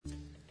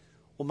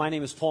Well, my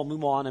name is Paul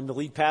Mumon. I'm the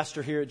lead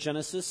pastor here at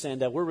Genesis,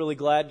 and we're really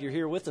glad you're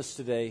here with us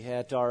today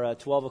at our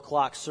 12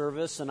 o'clock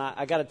service. And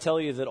I got to tell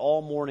you that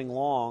all morning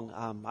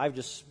long, I've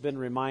just been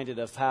reminded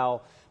of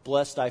how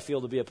blessed I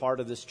feel to be a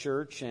part of this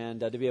church and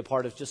to be a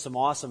part of just some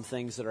awesome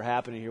things that are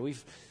happening here. We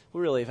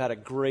really have had a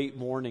great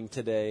morning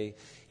today,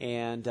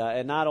 and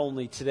not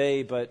only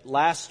today, but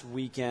last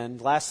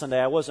Sunday,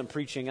 I wasn't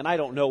preaching, and I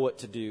don't know what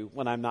to do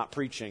when I'm not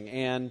preaching.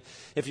 And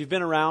if you've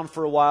been around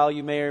for a while,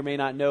 you may or may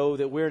not know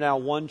that we're now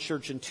one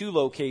church in two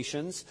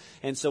locations,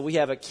 and so we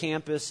have a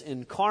campus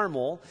in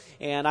Carmel,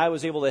 and I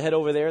was able to head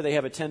over there. They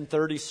have a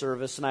 10:30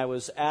 service, and I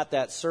was at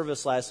that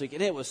service last week,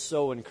 and it was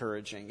so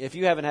encouraging. If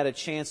you haven't had a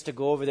chance to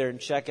go over there and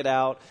check it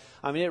out,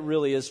 I mean, it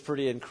really is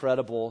pretty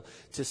incredible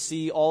to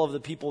see all of the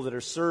people that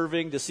are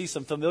serving, to see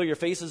some familiar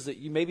faces that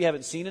you maybe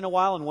haven't seen in a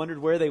while and wondered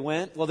where they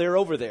went. Well, they're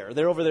over there.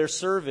 They're over there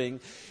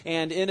serving.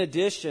 And in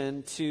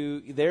addition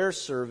to their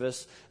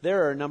service,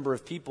 there are a number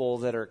of people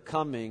that are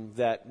coming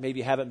that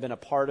maybe haven't been a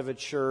part of a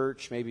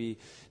church, maybe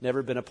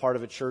never been a part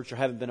of a church or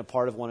haven't been a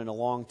part of one in a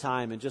long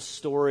time. And just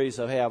stories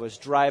of, hey, I was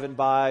driving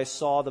by,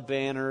 saw the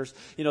banners.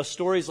 You know,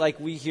 stories like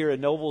we here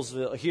in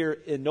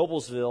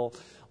Noblesville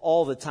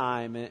all the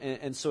time.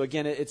 And so,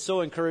 again, it's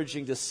so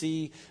encouraging to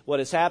see what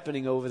is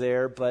happening over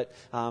there. But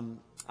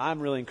I'm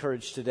really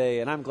encouraged today,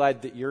 and I'm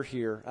glad that you're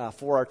here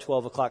for our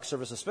 12 o'clock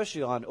service,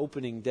 especially on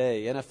opening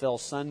day, NFL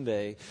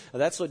Sunday.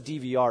 That's what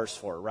DVR is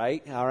for,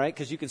 right? All right,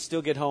 because you can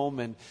still get home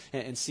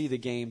and see the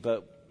game,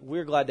 but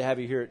we're glad to have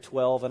you here at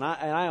 12, and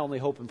I only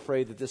hope and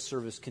pray that this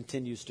service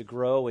continues to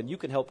grow, and you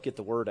can help get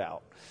the word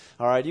out.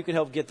 All right, you can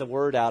help get the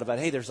word out about,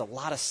 hey, there's a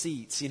lot of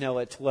seats,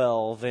 at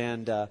 12,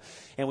 and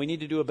we need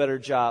to do a better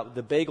job.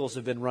 The bagels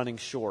have been running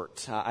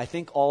short. I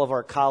think all of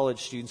our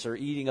college students are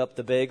eating up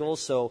the bagels,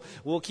 so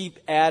we'll keep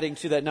adding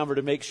to that number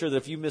to make sure that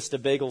if you missed a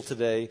bagel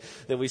today,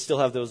 that we still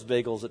have those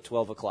bagels at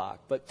 12 o'clock.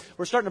 But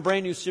we're starting a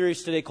brand new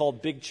series today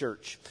called Big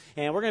Church,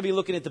 and we're going to be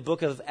looking at the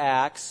book of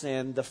Acts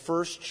and the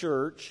first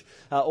church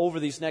over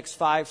these next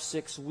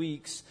 5-6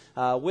 weeks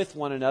with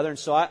one another. And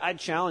so I'd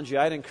challenge you,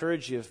 I'd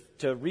encourage you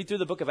to read through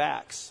the book of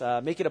Acts.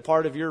 Make it a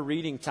part of your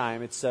reading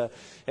time. It's a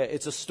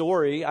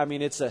story. I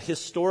mean, it's a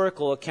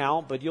historical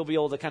account, but you'll be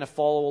able to kind of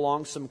follow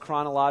along some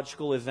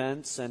chronological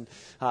events. And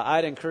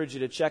I'd encourage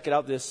you to check it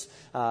out, this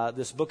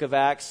book of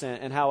Acts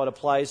and how it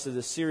applies to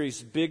the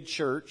series Big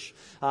Church.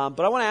 But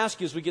I want to ask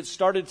you as we get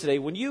started today,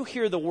 when you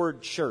hear the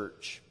word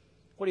church,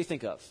 what do you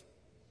think of?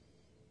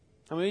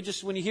 I mean,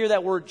 just when you hear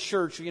that word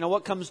church,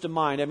 what comes to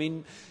mind? I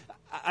mean,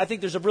 I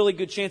think there's a really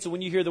good chance that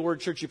when you hear the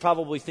word church, you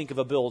probably think of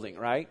a building,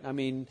 right? I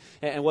mean,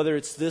 and whether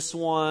it's this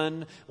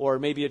one or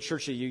maybe a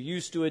church that you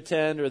used to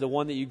attend or the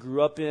one that you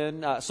grew up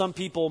in. Some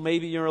people,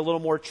 maybe you're a little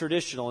more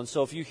traditional. And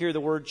so if you hear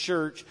the word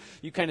church,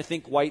 you kind of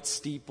think white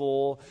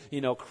steeple,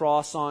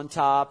 cross on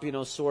top,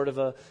 sort of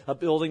a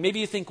building.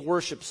 Maybe you think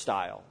worship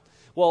style.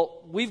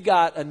 Well, we've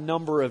got a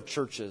number of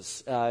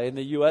churches in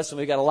the U.S., and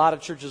we've got a lot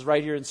of churches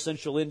right here in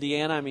central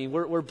Indiana. I mean,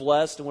 we're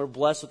blessed, and we're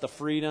blessed with the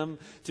freedom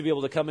to be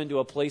able to come into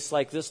a place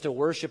like this to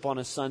worship on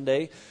a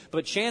Sunday.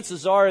 But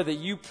chances are that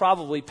you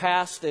probably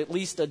passed at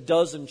least a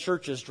dozen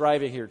churches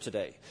driving here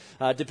today,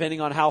 depending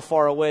on how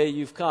far away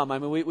you've come. I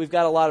mean, we've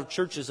got a lot of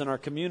churches in our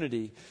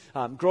community.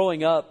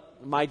 Growing up,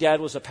 my dad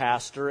was a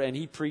pastor, and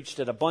he preached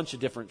at a bunch of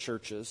different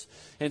churches.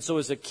 And so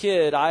as a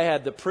kid, I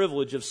had the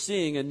privilege of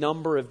seeing a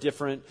number of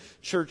different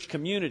church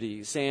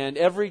communities. And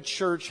every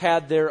church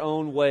had their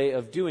own way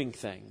of doing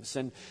things.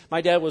 And my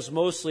dad was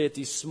mostly at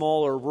these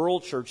smaller rural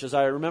churches.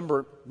 I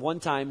remember one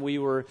time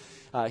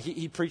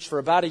he preached for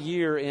about a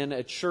year in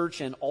a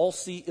church in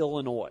Alsea,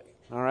 Illinois.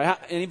 All right,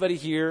 anybody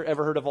here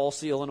ever heard of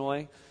Alsea,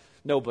 Illinois?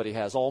 Nobody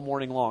has, all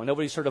morning long.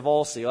 Nobody's heard of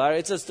Alsea.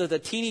 It's just a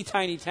teeny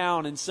tiny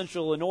town in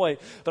central Illinois.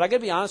 But I got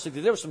to be honest with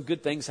you, there were some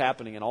good things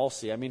happening in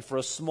Alsea. I mean, for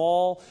a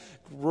small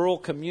rural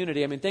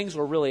community, I mean, things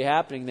were really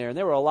happening there. And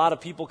there were a lot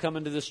of people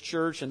coming to this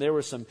church, and there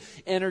was some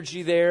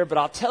energy there. But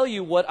I'll tell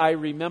you what I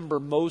remember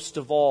most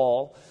of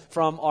all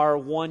from our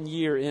 1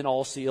 year in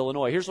Alsea,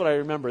 Illinois. Here's what I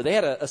remember. They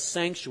had a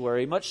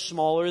sanctuary much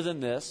smaller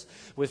than this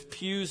with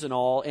pews and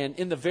all. And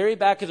in the very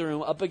back of the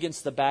room, up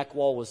against the back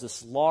wall, was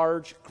this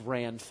large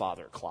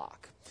grandfather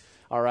clock.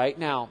 All right,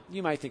 now,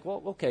 you might think,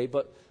 well, okay,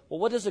 but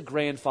what does a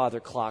grandfather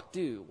clock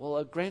do? Well,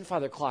 a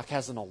grandfather clock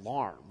has an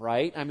alarm,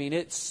 right? I mean,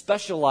 it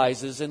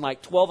specializes in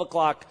like 12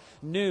 o'clock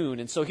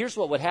noon. And so here's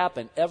what would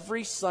happen.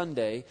 Every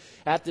Sunday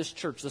at this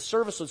church, the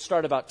service would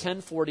start about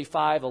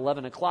 10:45,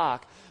 11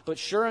 o'clock. But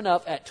sure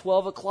enough, at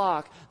 12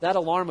 o'clock, that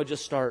alarm would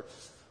just start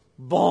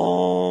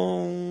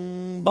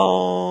bong,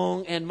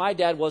 bong. And my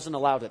dad wasn't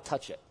allowed to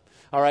touch it.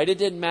 All right, it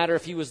didn't matter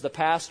if he was the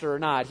pastor or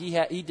not.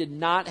 He did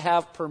not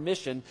have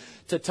permission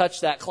to touch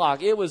that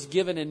clock. It was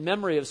given in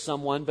memory of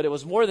someone, but it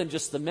was more than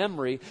just the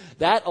memory.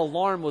 That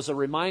alarm was a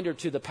reminder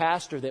to the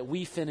pastor that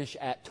we finish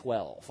at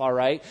 12, all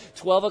right?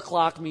 12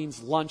 o'clock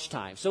means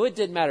lunchtime. So it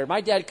didn't matter.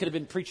 My dad could have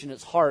been preaching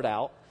his heart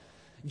out.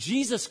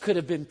 Jesus could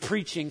have been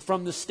preaching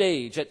from the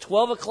stage. At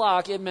 12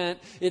 o'clock, it meant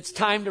it's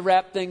time to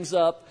wrap things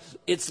up.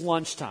 It's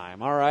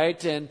lunchtime, all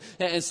right? And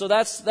so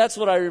that's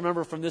what I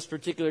remember from this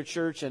particular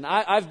church. And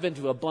I've been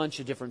to a bunch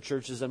of different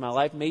churches in my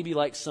life, maybe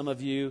like some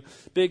of you,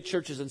 big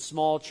churches and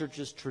small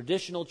churches,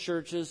 traditional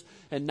churches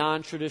and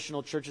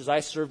non-traditional churches. I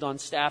served on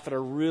staff at a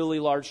really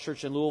large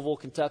church in Louisville,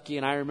 Kentucky,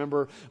 and I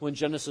remember when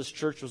Genesis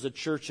Church was a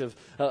church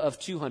of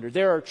 200.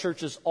 There are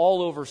churches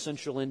all over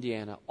central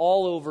Indiana,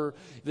 all over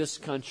this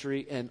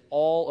country, and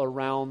all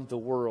around the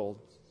world.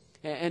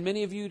 And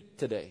many of you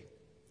today,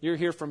 you're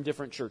here from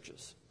different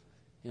churches.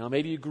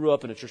 Maybe you grew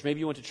up in a church. Maybe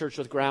you went to church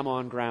with grandma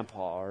and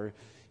grandpa, or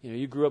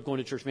you grew up going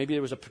to church. Maybe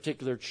there was a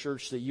particular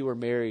church that you were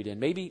married in.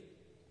 Maybe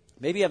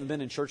you haven't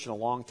been in church in a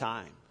long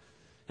time,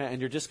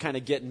 and you're just kind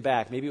of getting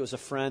back. Maybe it was a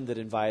friend that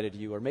invited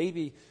you, or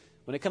maybe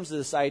when it comes to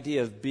this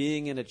idea of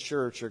being in a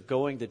church or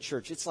going to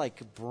church, it's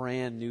like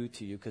brand new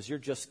to you because you're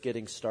just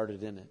getting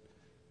started in it.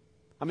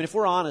 I mean, if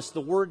we're honest,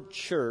 the word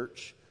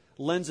church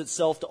lends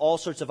itself to all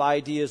sorts of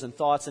ideas and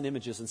thoughts and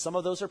images, and some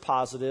of those are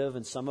positive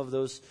and some of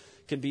those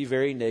can be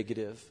very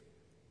negative.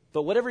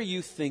 But whatever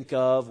you think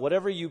of,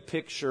 whatever you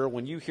picture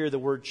when you hear the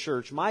word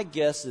church, my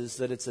guess is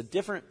that it's a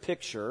different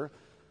picture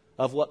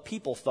of what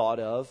people thought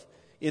of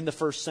in the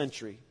first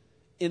century,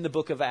 in the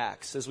book of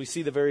Acts, as we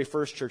see the very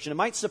first church. And it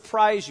might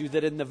surprise you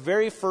that in the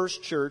very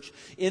first church,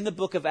 in the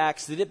book of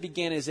Acts, that it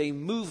began as a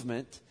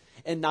movement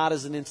and not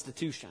as an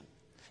institution.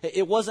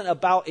 It wasn't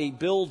about a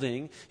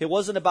building. It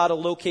wasn't about a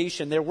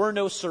location. There were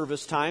no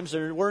service times.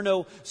 There were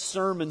no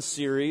sermon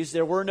series.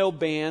 There were no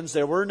bands.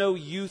 There were no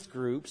youth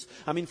groups.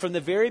 I mean, from the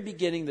very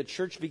beginning, the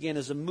church began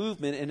as a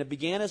movement, and it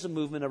began as a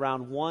movement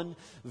around one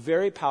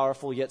very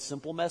powerful yet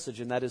simple message,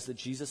 and that is that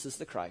Jesus is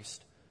the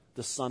Christ,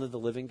 the Son of the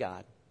living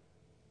God,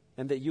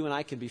 and that you and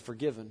I can be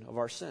forgiven of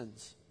our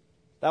sins.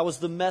 That was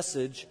the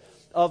message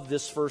of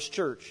this first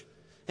church.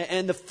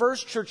 And the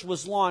first church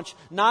was launched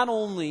not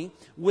only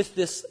with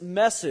this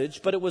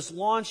message, but it was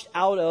launched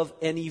out of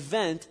an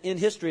event in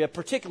history, a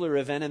particular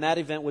event, and that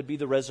event would be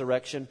the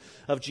resurrection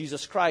of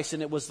Jesus Christ.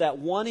 And it was that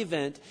one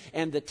event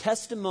and the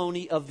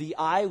testimony of the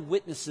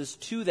eyewitnesses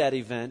to that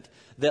event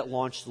that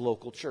launched the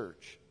local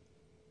church.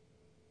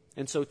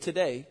 And so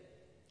today,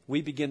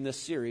 we begin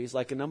this series,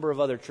 like a number of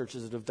other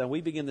churches that have done,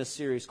 we begin this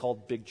series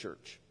called Big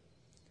Church.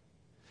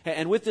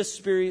 And with this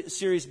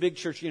series, Big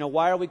Church,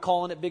 why are we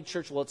calling it Big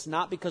Church? Well, it's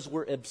not because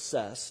we're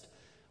obsessed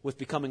with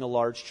becoming a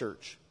large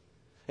church.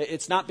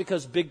 It's not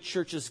because big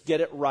churches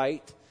get it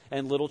right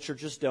and little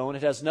churches don't.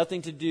 It has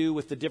nothing to do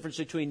with the difference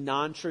between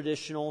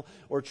non-traditional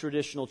or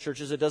traditional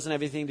churches. It doesn't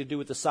have anything to do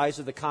with the size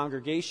of the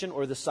congregation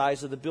or the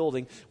size of the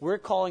building. We're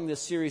calling this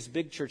series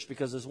Big Church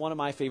because, as one of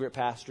my favorite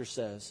pastors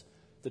says,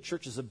 the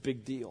church is a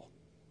big deal.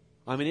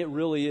 I mean, it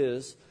really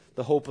is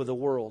the hope of the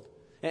world.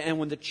 And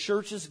when the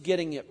church is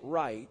getting it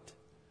right,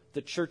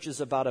 the church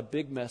is about a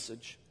big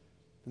message.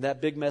 And that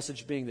big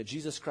message being that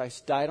Jesus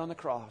Christ died on the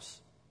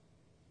cross,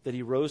 that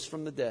He rose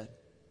from the dead,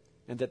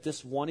 and that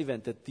this one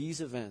event, that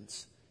these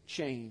events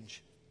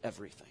change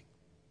everything.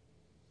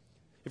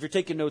 If you're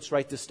taking notes,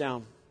 write this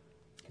down.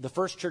 The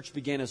first church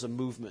began as a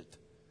movement.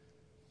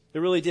 It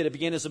really did. It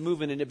began as a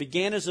movement, and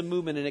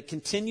it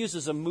continues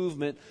as a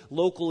movement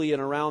locally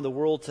and around the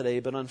world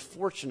today, but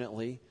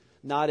unfortunately,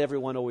 not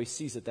everyone always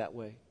sees it that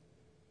way.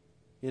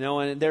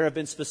 And there have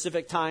been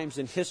specific times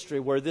in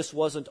history where this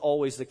wasn't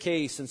always the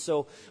case. And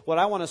so what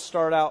I want to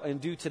start out and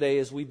do today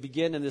as we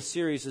begin in this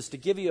series is to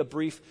give you a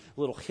brief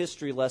little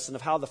history lesson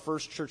of how the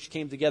first church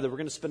came together. We're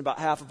going to spend about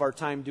half of our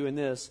time doing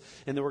this,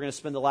 and then we're going to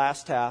spend the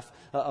last half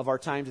of our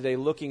time today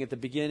looking at the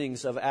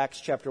beginnings of Acts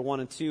chapter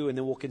 1 and 2, and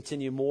then we'll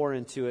continue more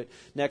into it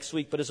next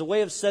week. But as a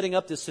way of setting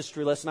up this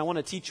history lesson, I want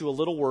to teach you a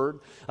little word,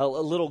 a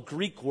little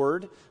Greek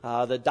word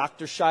that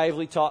Dr.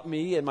 Shively taught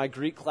me in my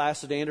Greek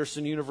class at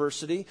Anderson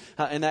University.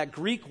 And that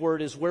Greek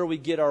word is where we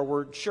get our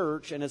word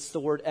church, and it's the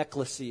word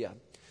ekklesia.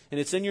 And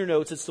it's in your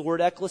notes. It's the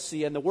word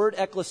ekklesia. And the word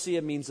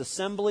ekklesia means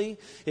assembly.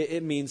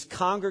 It means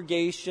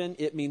congregation.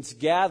 It means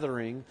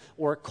gathering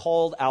or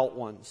called out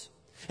ones.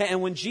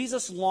 And when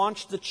Jesus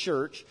launched the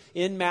church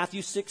in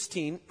Matthew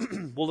 16,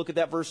 we'll look at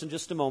that verse in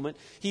just a moment,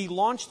 He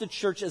launched the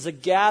church as a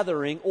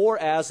gathering or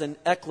as an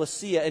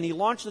ekklesia. And He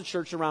launched the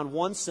church around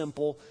one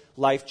simple,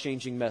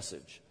 life-changing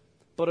message.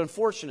 But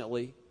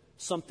unfortunately,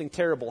 something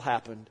terrible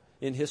happened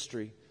in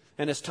history.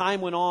 And as time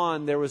went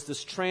on, there was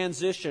this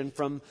transition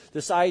from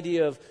this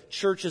idea of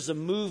church as a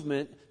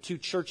movement to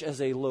church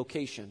as a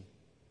location.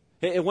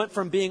 It went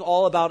from being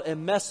all about a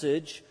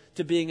message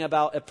to being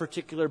about a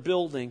particular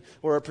building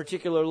or a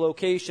particular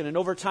location. And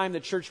over time, the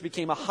church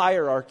became a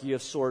hierarchy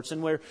of sorts.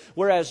 And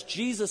whereas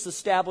Jesus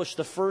established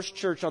the first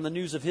church on the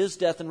news of His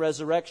death and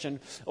resurrection,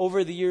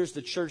 over the years,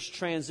 the church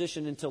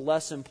transitioned into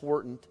less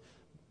important,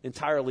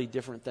 entirely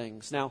different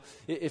things. Now,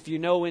 if you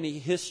know any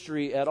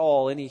history at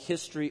all, any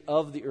history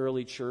of the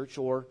early church,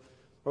 or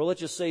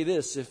let's just say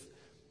this,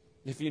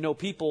 if you know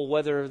people,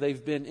 whether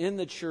they've been in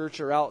the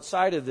church or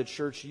outside of the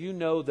church, you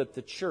know that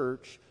the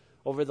church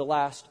over the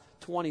last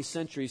 20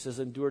 centuries has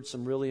endured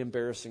some really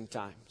embarrassing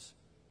times.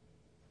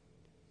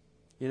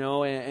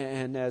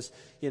 And as,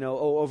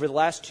 over the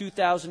last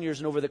 2,000 years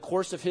and over the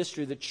course of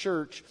history, the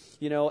church,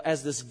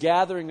 as this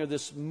gathering or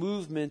this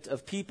movement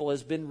of people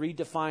has been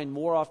redefined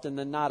more often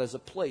than not as a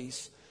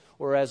place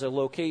or as a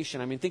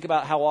location. I mean, think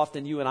about how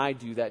often you and I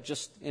do that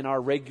just in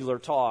our regular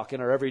talk, in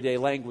our everyday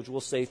language.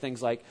 We'll say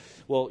things like,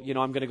 well,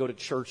 I'm going to go to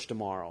church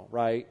tomorrow,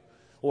 right?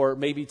 Or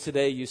maybe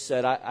today you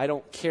said, I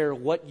don't care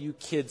what you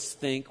kids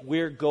think,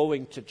 we're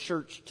going to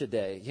church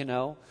today,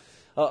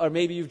 Or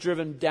maybe you've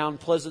driven down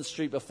Pleasant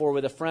Street before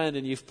with a friend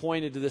and you've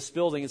pointed to this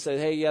building and said,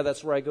 hey, yeah,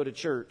 that's where I go to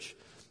church.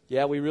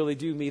 Yeah, we really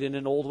do meet in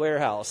an old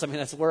warehouse. I mean,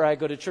 that's where I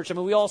go to church. I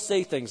mean, we all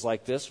say things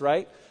like this,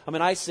 right? I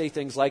mean, I say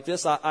things like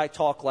this. I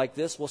talk like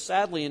this. Well,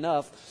 sadly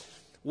enough,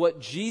 what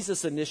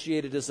Jesus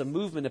initiated as a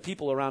movement of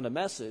people around a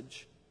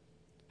message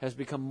has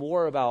become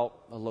more about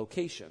a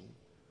location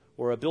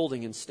or a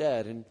building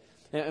instead. And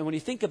when you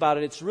think about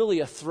it, it's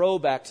really a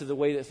throwback to the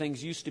way that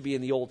things used to be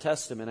in the Old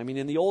Testament. I mean,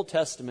 in the Old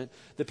Testament,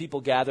 the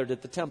people gathered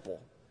at the temple.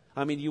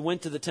 I mean, you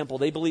went to the temple.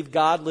 They believed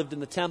God lived in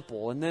the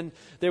temple. And then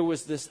there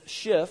was this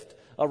shift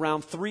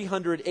around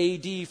 300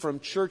 AD from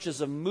church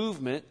as a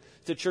movement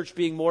to church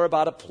being more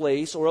about a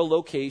place or a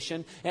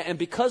location. And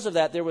because of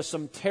that, there was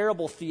some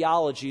terrible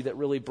theology that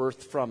really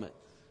birthed from it.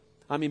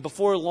 I mean,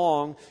 before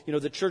long,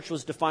 the church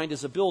was defined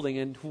as a building,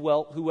 and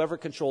whoever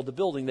controlled the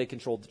building, they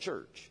controlled the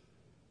church.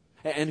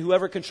 And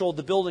whoever controlled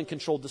the building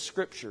controlled the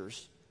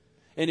Scriptures.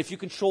 And if you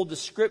controlled the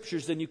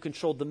Scriptures, then you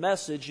controlled the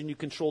message and you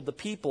controlled the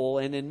people.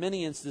 And in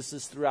many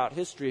instances throughout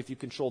history, if you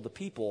controlled the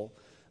people,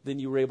 then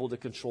you were able to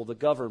control the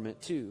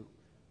government too.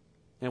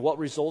 And what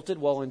resulted?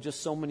 Well, in just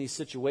so many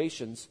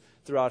situations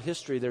throughout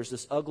history, there's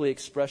this ugly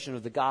expression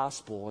of the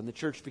gospel. And the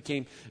church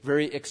became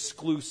very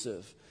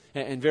exclusive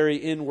and very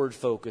inward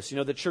focused.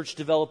 The church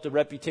developed a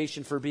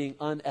reputation for being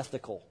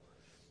unethical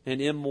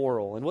and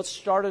immoral. And what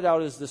started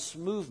out as this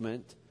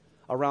movement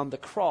around the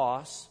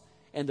cross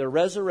and the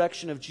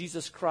resurrection of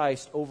Jesus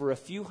Christ over a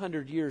few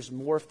hundred years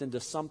morphed into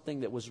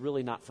something that was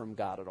really not from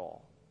God at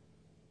all.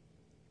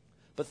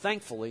 But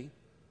thankfully,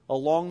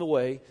 along the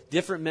way,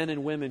 different men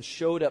and women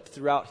showed up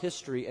throughout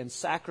history and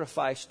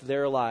sacrificed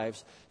their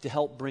lives to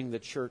help bring the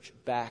church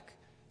back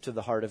to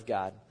the heart of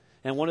God.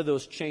 And one of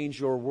those change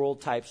your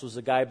world types was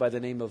a guy by the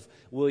name of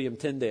William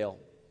Tyndale.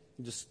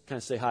 Just kind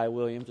of say hi,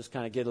 William. Just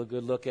kind of get a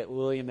good look at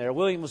William there.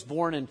 William was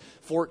born in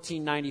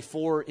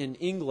 1494 in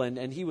England,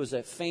 and he was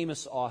a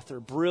famous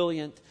author,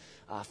 brilliant,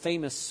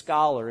 famous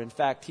scholar. In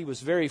fact, he was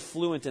very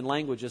fluent in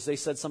languages. They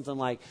said something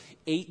like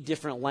 8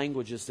 different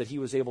languages that he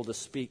was able to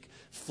speak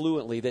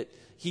fluently, that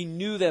he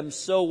knew them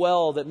so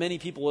well that many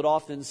people would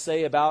often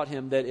say about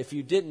him that if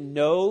you didn't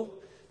know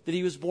that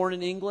he was born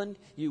in England,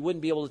 you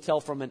wouldn't be able to tell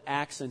from an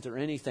accent or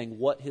anything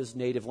what his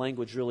native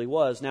language really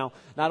was. Now,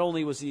 not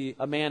only was he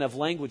a man of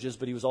languages,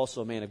 but he was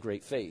also a man of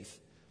great faith.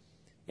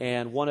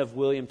 And one of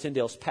William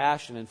Tyndale's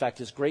passion, in fact,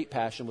 his great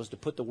passion, was to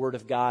put the Word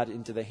of God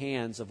into the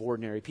hands of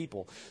ordinary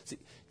people. See,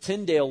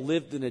 Tyndale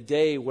lived in a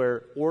day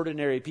where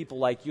ordinary people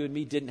like you and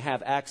me didn't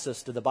have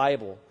access to the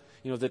Bible.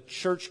 The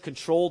church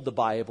controlled the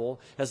Bible,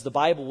 as the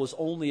Bible was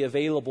only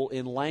available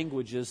in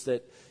languages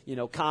that,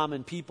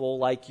 common people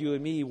like you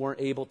and me weren't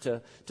able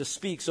to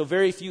speak. So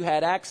very few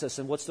had access.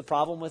 And what's the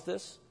problem with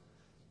this?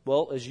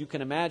 Well, as you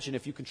can imagine,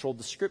 if you controlled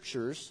the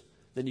Scriptures,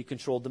 then you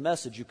controlled the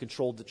message, you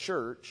controlled the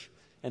church,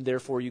 and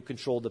therefore you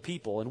controlled the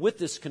people. And with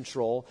this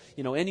control,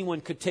 anyone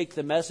could take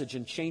the message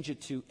and change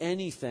it to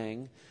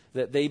anything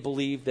that they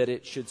believed that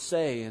it should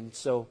say. And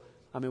so,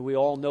 we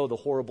all know the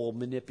horrible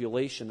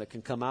manipulation that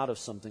can come out of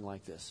something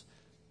like this.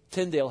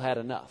 Tyndale had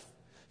enough.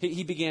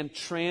 He began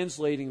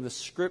translating the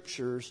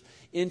Scriptures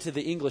into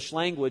the English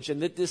language,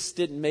 and that this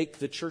didn't make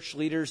the church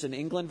leaders in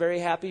England very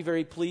happy,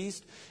 very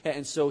pleased.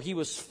 And so he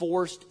was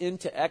forced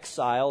into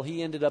exile.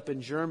 He ended up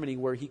in Germany,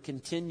 where he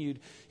continued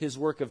his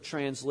work of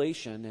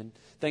translation. And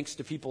thanks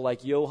to people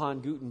like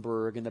Johann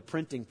Gutenberg and the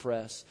printing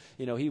press,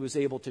 he was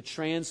able to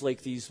translate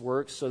these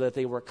works so that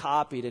they were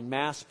copied and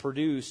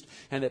mass-produced,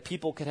 and that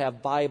people could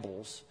have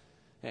Bibles.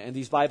 And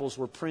these Bibles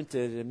were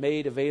printed and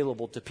made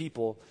available to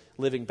people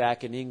living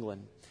back in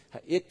England.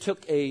 It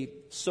took a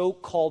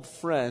so-called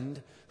friend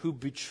who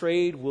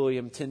betrayed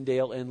William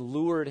Tyndale and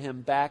lured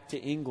him back to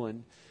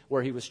England,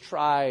 where he was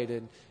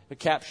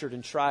captured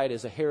and tried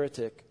as a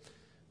heretic.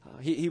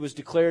 He was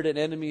declared an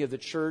enemy of the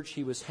church.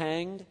 He was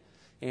hanged,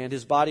 and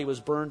his body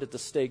was burned at the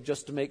stake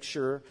just to make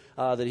sure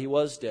that he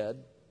was dead.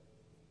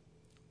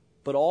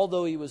 But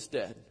although he was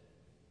dead,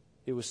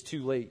 it was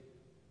too late.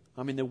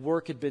 The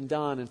work had been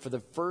done, and for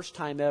the first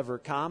time ever,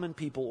 common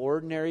people,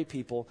 ordinary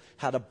people,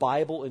 had a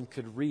Bible and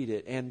could read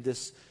it. And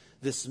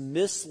this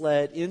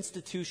misled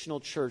institutional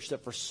church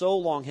that for so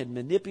long had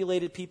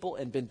manipulated people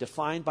and been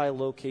defined by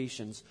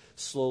locations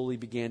slowly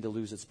began to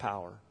lose its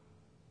power.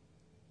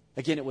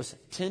 Again, it was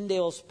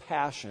Tyndale's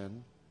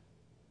passion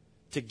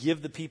to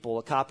give the people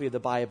a copy of the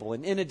Bible.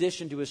 And in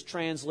addition to his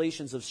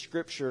translations of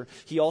Scripture,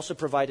 he also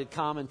provided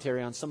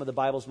commentary on some of the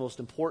Bible's most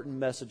important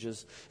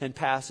messages and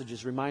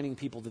passages, reminding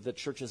people that the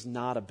church is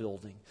not a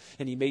building.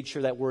 And he made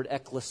sure that word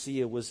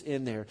ecclesia was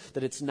in there,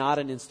 that it's not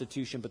an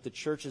institution, but the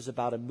church is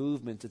about a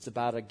movement. It's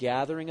about a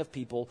gathering of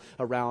people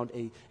around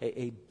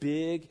a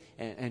big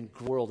and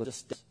world.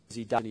 Just as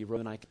he died, he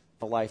wrote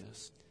a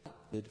likeness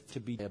to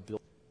be a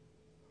building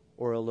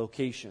or a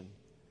location.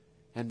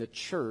 And the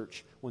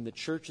church, when the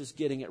church is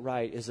getting it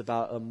right, is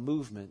about a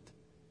movement.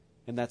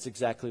 And that's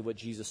exactly what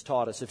Jesus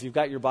taught us. If you've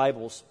got your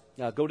Bibles,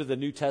 go to the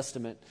New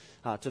Testament,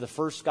 to the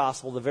first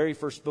gospel, the very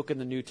first book in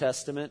the New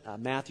Testament,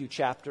 Matthew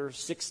chapter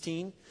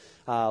 16.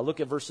 Look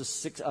at verses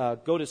 6,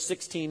 go to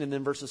 16 and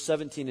then verses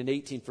 17 and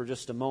 18 for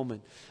just a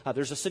moment.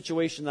 There's a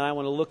situation that I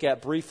want to look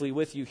at briefly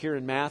with you here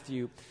in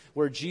Matthew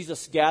where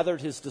Jesus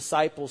gathered his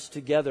disciples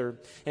together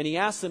and he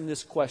asked them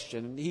this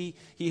question. He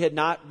had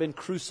not been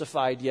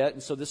crucified yet,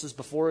 and so this is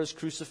before his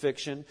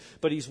crucifixion,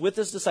 but he's with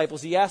his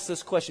disciples. He asks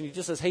this question. He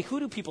just says, hey,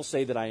 who do people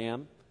say that I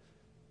am?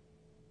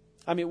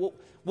 I mean,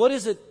 what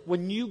is it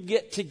when you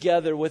get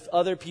together with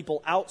other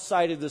people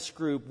outside of this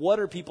group? What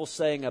are people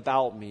saying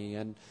about me?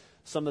 And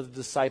some of the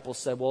disciples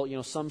said,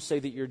 well, some say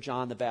that you're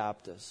John the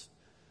Baptist.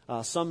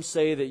 Some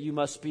say that you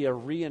must be a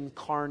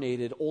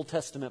reincarnated Old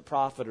Testament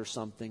prophet or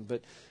something.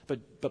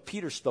 But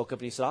Peter spoke up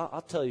and he said,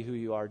 I'll tell you who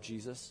you are,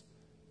 Jesus.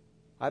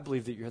 I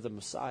believe that you're the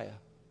Messiah.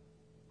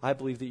 I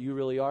believe that you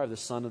really are the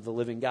Son of the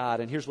living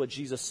God. And here's what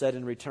Jesus said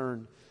in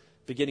return,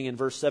 beginning in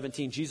verse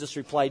 17. Jesus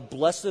replied,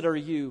 blessed are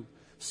you,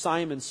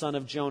 Simon, son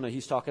of Jonah.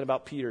 He's talking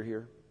about Peter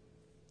here.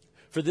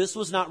 For this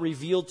was not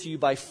revealed to you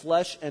by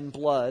flesh and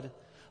blood,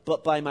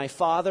 but by my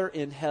Father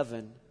in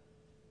heaven.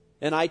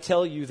 And I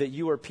tell you that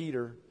you are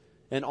Peter,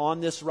 and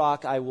on this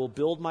rock I will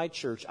build my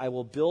church. I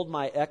will build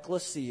my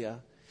ecclesia,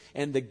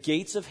 and the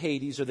gates of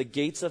Hades, or the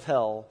gates of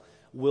hell,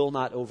 will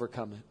not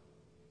overcome it.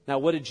 Now,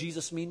 what did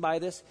Jesus mean by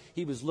this?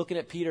 He was looking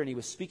at Peter and he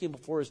was speaking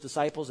before his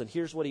disciples, and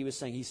here's what he was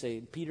saying. He's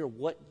saying, Peter,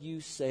 what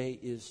you say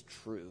is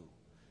true.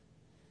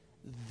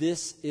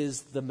 This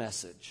is the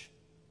message.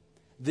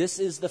 This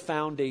is the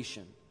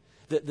foundation.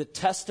 The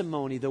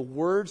testimony, the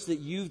words that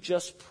you've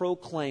just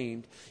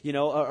proclaimed,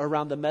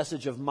 around the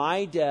message of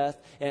my death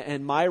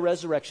and my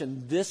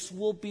resurrection, this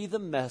will be the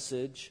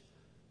message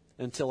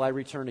until I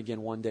return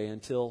again one day,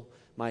 until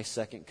my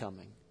second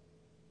coming.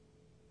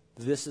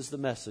 This is the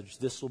message.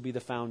 This will be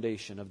the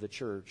foundation of the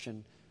church.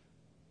 And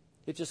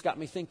it just got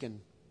me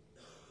thinking,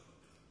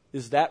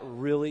 is that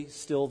really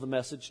still the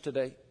message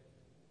today?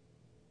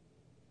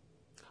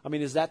 I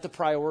mean, is that the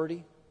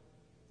priority?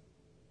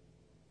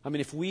 I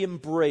mean, if we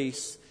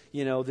embrace,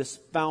 this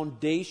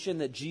foundation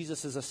that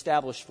Jesus has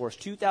established for us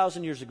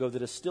 2,000 years ago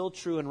that is still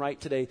true and right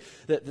today,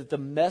 that the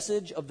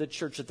message of the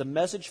church, that the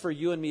message for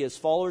you and me as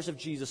followers of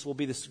Jesus will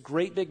be this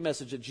great big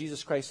message that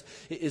Jesus Christ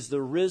is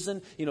the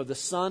risen, the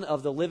Son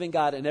of the living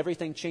God, and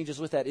everything changes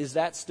with that. Is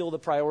that still the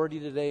priority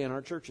today in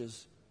our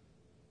churches?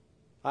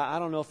 I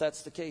don't know if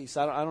that's the case.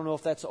 I don't know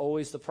if that's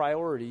always the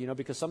priority,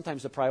 because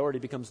sometimes the priority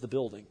becomes the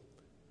building.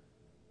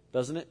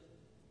 Doesn't it?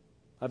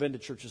 I've been to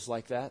churches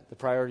like that. The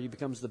priority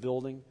becomes the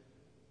building.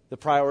 The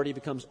priority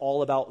becomes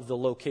all about the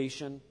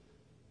location.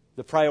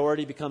 The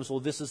priority becomes, well,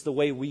 this is the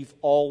way we've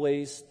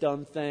always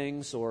done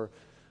things. Or,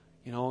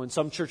 in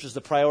some churches,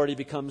 the priority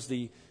becomes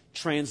the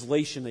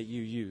translation that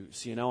you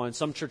use. And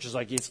some churches,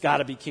 like, it's got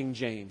to be King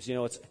James.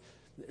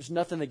 There's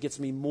nothing that gets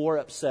me more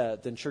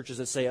upset than churches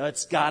that say,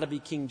 it's got to be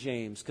King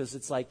James. Because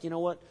it's like, you know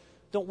what?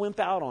 Don't wimp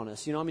out on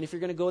us. If you're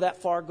going to go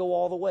that far, go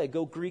all the way.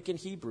 Go Greek and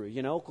Hebrew.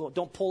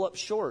 Don't pull up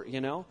short.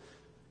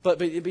 But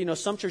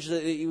some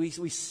churches,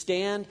 we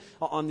stand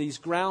on these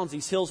grounds,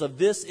 these hills of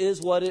this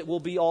is what it will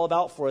be all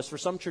about for us. For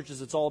some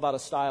churches, it's all about a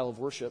style of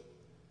worship.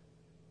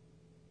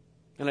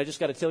 And I just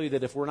got to tell you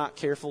that if we're not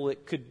careful,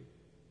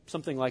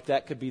 something like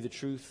that could be the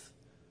truth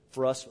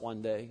for us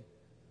one day.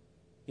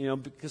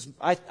 Because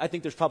I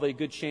think there's probably a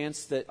good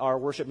chance that our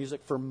worship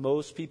music, for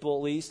most people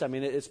at least,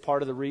 it's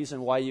part of the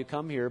reason why you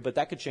come here, but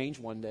that could change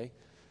one day.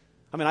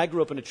 I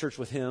grew up in a church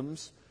with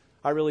hymns.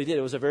 I really did.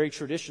 It was a very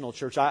traditional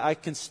church. I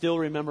can still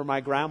remember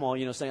my grandma,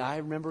 saying, I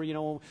remember,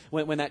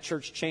 when that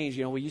church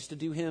changed, we used to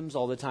do hymns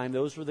all the time.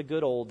 Those were the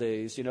good old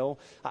days,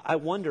 I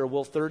wonder,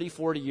 will 30,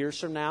 40 years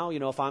from now,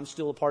 if I'm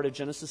still a part of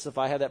Genesis, if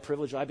I had that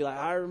privilege, I'd be like,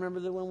 I remember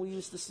when we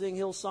used to sing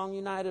Hillsong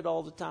United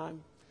all the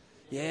time.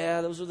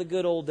 Yeah, those were the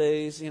good old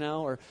days,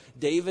 or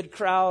David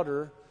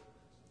Crowder.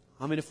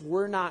 If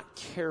we're not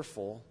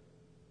careful,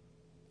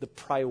 the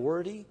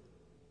priority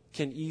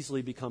can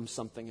easily become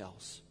something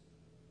else.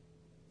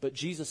 But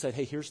Jesus said,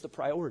 hey, here's the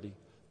priority.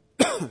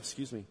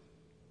 Excuse me.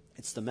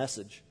 It's the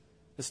message.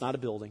 It's not a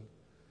building.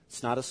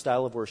 It's not a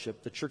style of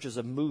worship. The church is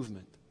a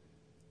movement.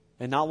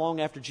 And not long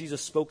after Jesus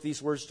spoke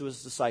these words to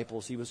his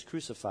disciples, he was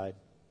crucified.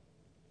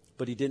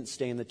 But he didn't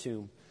stay in the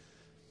tomb.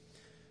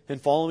 And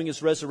following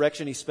his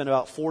resurrection, he spent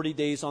about 40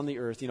 days on the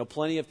earth.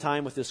 Plenty of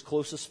time with his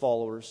closest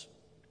followers.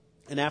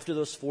 And after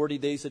those 40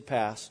 days had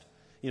passed,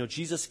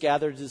 Jesus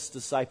gathered his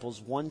disciples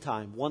one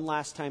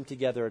last time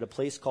together at a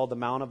place called the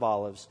Mount of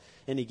Olives,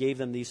 and he gave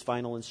them these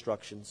final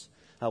instructions.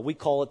 We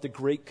call it the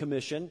Great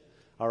Commission,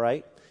 all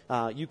right?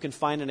 You can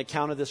find an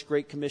account of this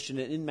Great Commission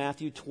in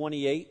Matthew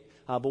 28,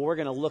 but we're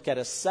going to look at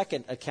a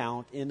second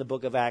account in the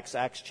book of Acts,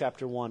 Acts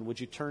chapter 1. Would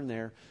you turn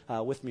there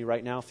with me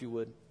right now, if you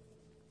would?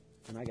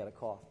 And I got a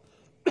cough.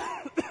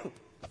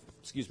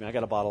 Excuse me, I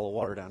got a bottle of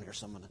water down here,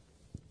 so I'm going to...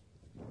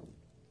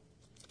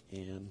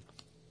 And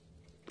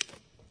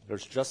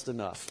there's just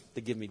enough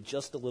to give me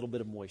just a little bit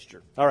of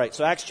moisture. All right,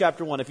 so Acts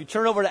chapter 1. If you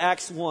turn over to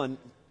Acts 1,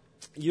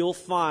 you'll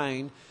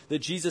find that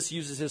Jesus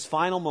uses his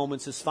final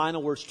moments, his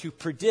final words, to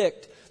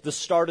predict the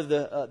start of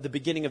the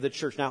beginning of the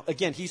church. Now,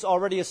 again, he's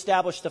already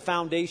established the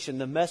foundation,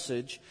 the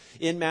message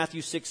in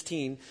Matthew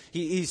 16.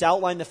 He's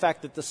outlined the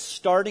fact that the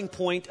starting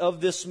point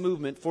of this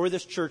movement for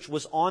this church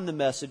was on the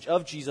message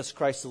of Jesus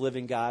Christ, the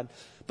living God.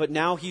 But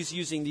now he's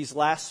using these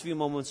last few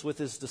moments with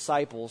his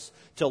disciples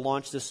to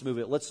launch this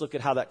movement. Let's look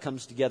at how that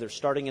comes together,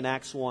 starting in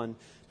Acts 1,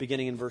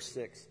 beginning in verse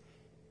 6.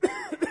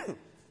 It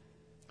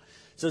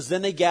says,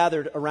 "Then they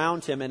gathered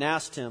around him and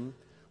asked him,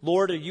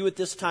 'Lord, are you at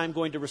this time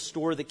going to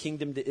restore the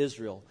kingdom to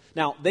Israel?'"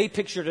 Now, they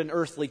pictured an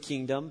earthly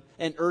kingdom,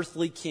 an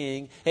earthly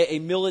king, a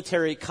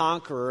military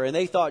conqueror, and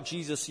they thought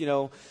Jesus,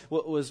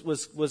 was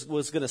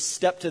going to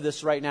step to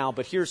this right now.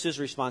 But here's his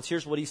response.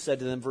 Here's what he said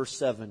to them, verse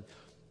 7.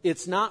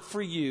 "It's not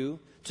for you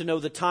to know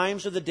the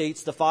times or the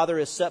dates the Father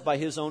has set by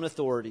his own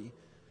authority,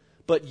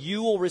 but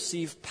you will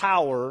receive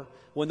power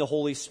when the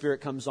Holy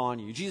Spirit comes on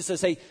you." Jesus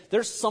says, hey,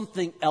 there's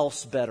something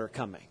else better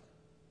coming.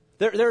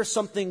 There's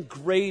something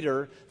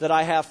greater that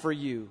I have for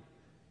you.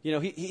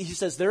 He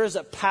says there is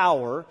a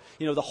power.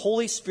 The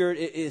Holy Spirit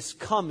is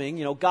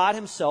coming. God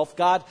himself,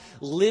 God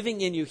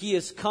living in you. He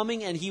is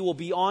coming and he will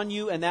be on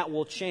you, and that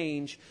will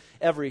change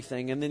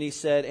everything. And then he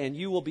said, "And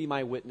you will be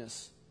my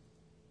witness."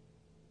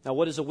 Now,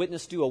 what does a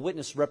witness do? A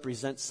witness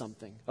represents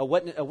something. A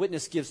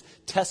witness gives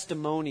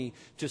testimony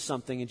to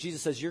something. And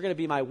Jesus says, you're going to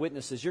be my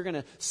witnesses. You're going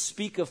to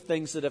speak of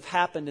things that have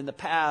happened in the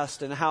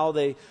past and how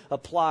they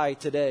apply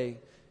today.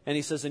 And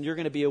he says, and you're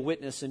going to be a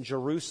witness in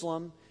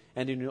Jerusalem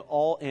and in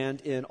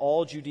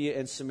all Judea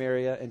and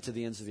Samaria and to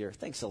the ends of the earth.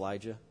 Thanks,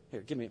 Elijah.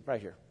 Here, give me right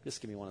here. Just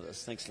give me one of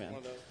those. Thanks, man.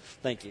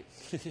 Thank you.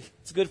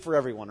 It's good for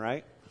everyone,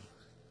 right?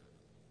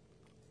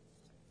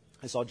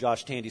 I saw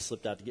Josh Tandy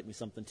slipped out to get me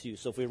something too.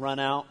 So if we run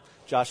out,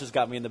 Josh has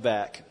got me in the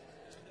back.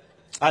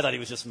 I thought he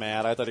was just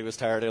mad. I thought he was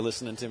tired of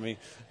listening to me.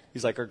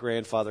 He's like our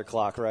grandfather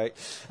clock, right?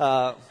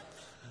 All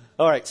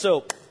right,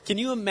 so can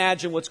you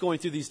imagine what's going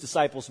through these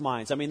disciples'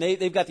 minds? I mean,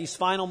 they've got these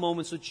final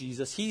moments with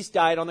Jesus. He's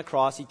died on the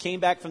cross. He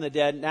came back from the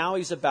dead. Now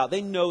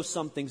they know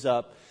something's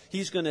up.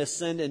 He's going to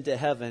ascend into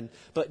heaven.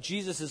 But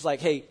Jesus is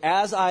like, hey,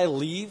 as I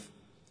leave,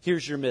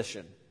 here's your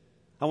mission.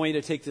 I want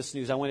you to take this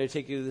news. I want you to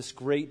take you this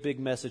great big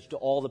message to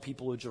all the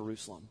people of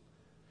Jerusalem.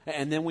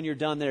 And then when you're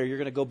done there, you're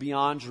going to go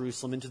beyond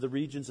Jerusalem into the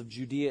regions of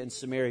Judea and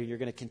Samaria. You're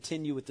going to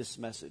continue with this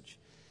message.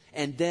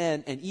 And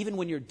even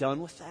when you're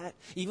done with that,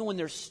 even when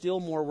there's still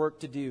more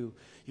work to do,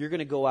 you're going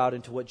to go out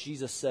into what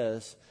Jesus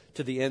says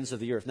to the ends of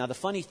the earth. Now, the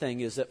funny thing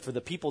is that for the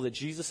people that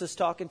Jesus is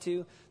talking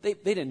to, they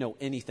didn't know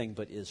anything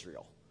but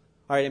Israel.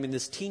 All right, I mean,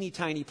 this teeny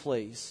tiny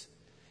place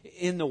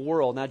in the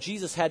world. Now,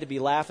 Jesus had to be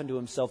laughing to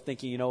himself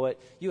thinking, you know what?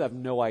 You have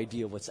no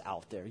idea what's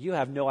out there. You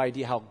have no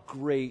idea how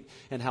great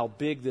and how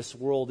big this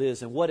world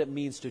is and what it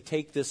means to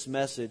take this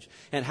message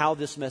and how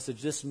this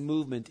message, this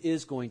movement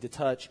is going to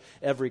touch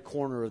every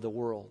corner of the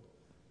world.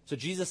 So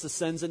Jesus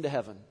ascends into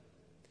heaven.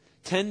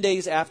 10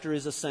 days after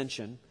his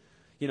ascension,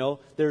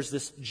 there's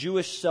this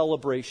Jewish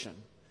celebration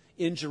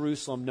in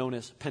Jerusalem known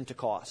as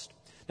Pentecost.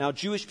 Now,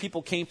 Jewish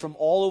people came from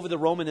all over the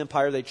Roman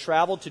Empire. They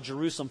traveled to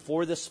Jerusalem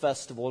for this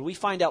festival. And we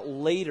find out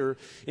later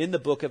in the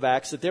book of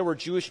Acts that there were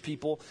Jewish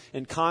people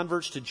and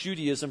converts to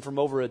Judaism from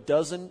over a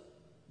dozen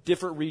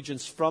different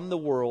regions from the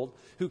world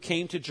who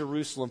came to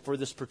Jerusalem for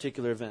this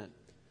particular event.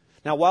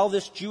 Now, while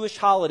this Jewish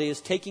holiday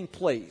is taking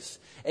place,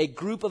 a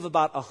group of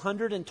about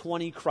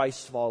 120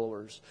 Christ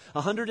followers,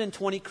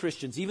 120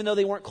 Christians, even though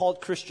they weren't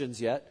called Christians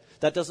yet,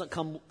 that doesn't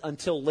come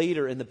until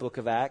later in the book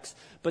of Acts.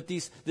 But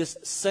this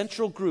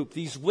central group,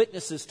 these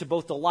witnesses to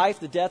both the life,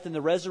 the death, and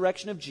the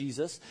resurrection of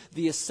Jesus,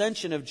 the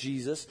ascension of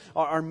Jesus,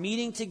 are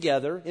meeting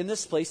together in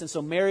this place. And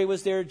so Mary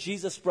was there,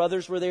 Jesus'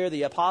 brothers were there,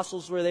 the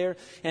apostles were there.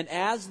 And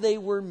as they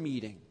were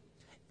meeting,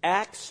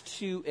 Acts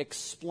 2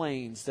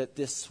 explains that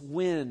this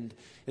wind,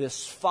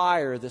 this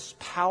fire, this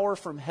power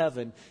from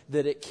heaven,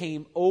 that it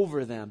came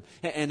over them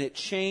and it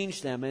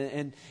changed them.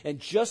 And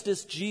just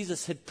as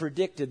Jesus had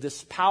predicted,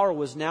 this power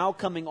was now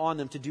coming on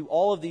them to do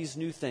all of these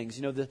new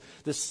things.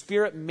 The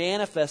Spirit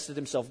manifested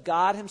himself.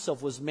 God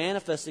himself was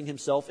manifesting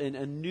himself in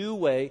a new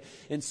way,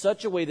 in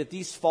such a way that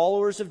these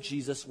followers of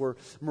Jesus were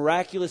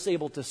miraculously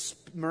able to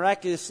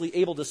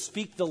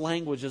speak the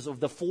languages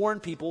of the foreign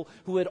people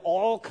who had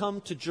all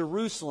come to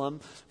Jerusalem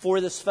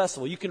for this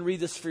festival. You can read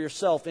this for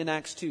yourself in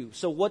Acts 2.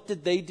 So what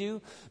did they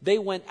do? They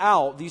went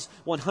out, these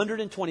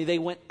 120, they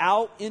went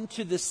out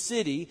into the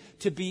city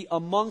to be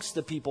amongst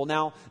the people.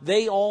 Now,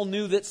 they all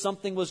knew that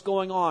something was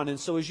going on. And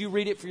so as you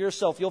read it for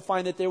yourself, you'll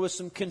find that there was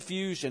some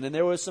confusion and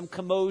there was some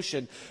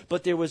commotion,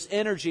 but there was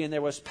energy and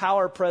there was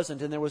power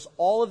present and there was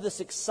all of this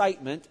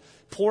excitement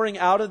pouring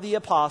out of the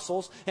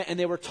apostles, and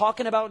they were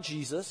talking about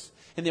Jesus,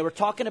 and they were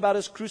talking about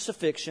his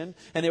crucifixion,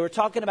 and they were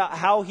talking about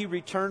how he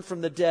returned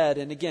from the dead.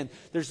 And again,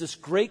 there's this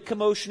great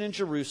commotion in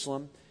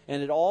Jerusalem,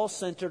 and it all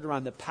centered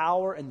around the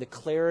power and the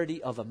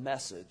clarity of a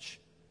message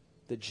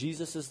that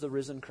Jesus is the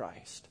risen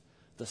Christ,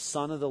 the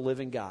Son of the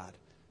living God.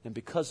 And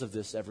because of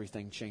this,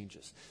 everything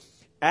changes.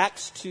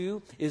 Acts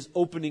 2 is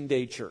opening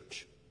day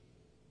church.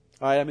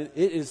 All right, I mean,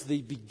 it is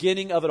the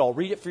beginning of it all.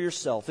 Read it for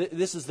yourself.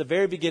 This is the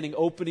very beginning,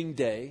 opening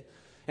day,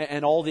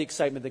 and all the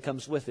excitement that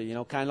comes with it. You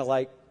know, kind of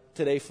like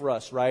today for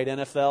us, right?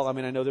 NFL, I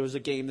mean, I know there was a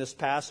game this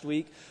past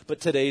week,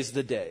 but today's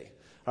the day.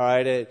 All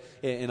right,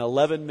 in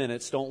 11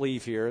 minutes, don't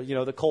leave here. You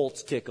know, the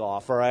Colts kick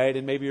off, all right?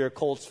 And maybe you're a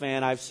Colts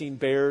fan. I've seen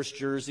Bears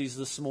jerseys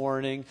this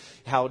morning.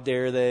 How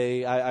dare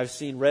they? I've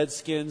seen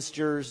Redskins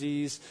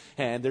jerseys,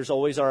 and there's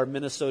always our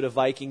Minnesota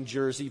Viking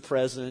jersey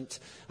present.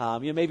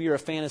 Maybe you're a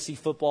fantasy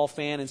football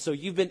fan, and so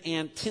you've been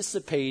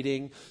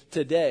anticipating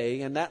today,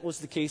 and that was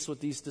the case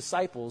with these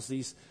disciples,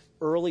 these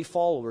early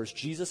followers.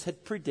 Jesus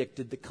had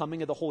predicted the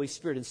coming of the Holy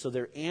Spirit, and so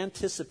they're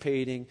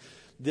anticipating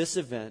this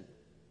event,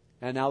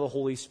 and now the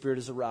Holy Spirit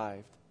has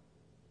arrived.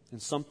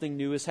 And something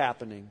new is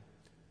happening.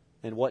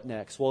 And what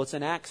next? Well, it's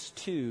in Acts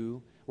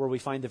 2 where we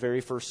find the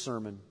very first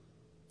sermon.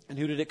 And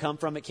who did it come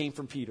from? It came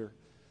from Peter.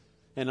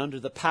 And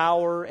under the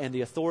power and the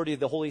authority of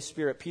the Holy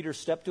Spirit, Peter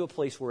stepped to a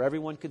place where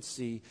everyone could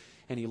see,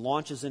 and he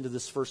launches into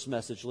this first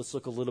message. Let's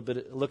look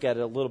at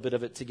a little bit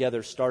of it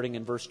together, starting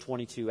in verse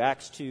 22.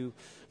 Acts 2,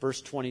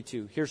 verse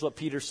 22. Here's what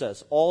Peter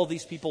says. All of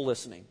these people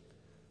listening,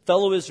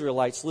 fellow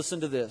Israelites,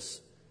 listen to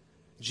this.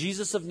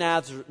 Jesus of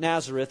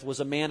Nazareth was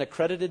a man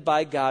accredited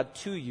by God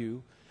to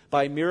you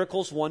by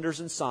miracles,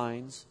 wonders, and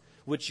signs,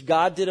 which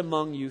God did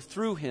among you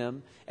through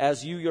him,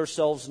 as you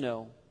yourselves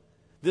know.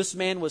 This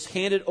man was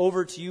handed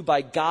over to you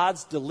by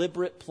God's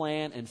deliberate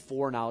plan and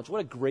foreknowledge.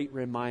 What a great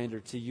reminder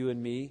to you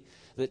and me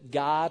that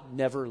God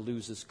never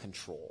loses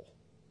control.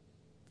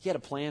 He had a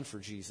plan for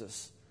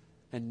Jesus,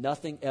 and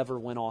nothing ever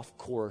went off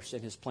course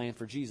in his plan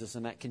for Jesus,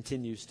 and that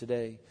continues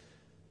today.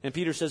 And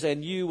Peter says,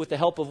 and you, with the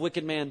help of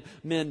wicked men,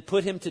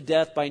 put him to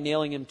death by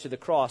nailing him to the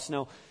cross.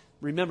 Now,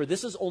 remember,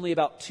 this is only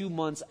about 2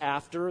 months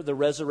after the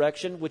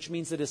resurrection, which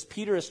means that as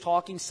Peter is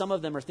talking, some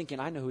of them are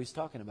thinking, I know who he's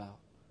talking about.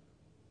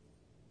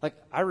 Like,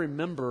 I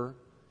remember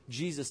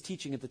Jesus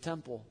teaching at the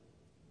temple.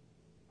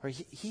 Or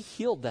he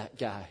healed that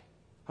guy.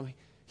 I mean,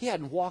 he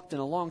hadn't walked in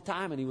a long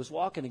time, and he was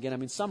walking again. I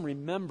mean, some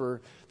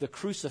remember the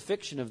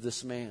crucifixion of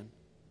this man.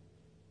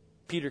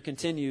 Peter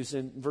continues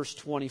in verse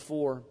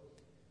 24.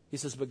 He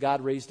says, but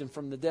God raised him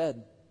from the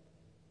dead,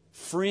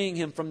 freeing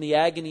him from the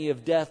agony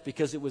of death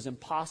because it was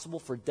impossible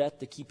for death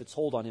to keep its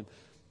hold on him.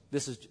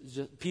 This is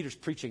Peter's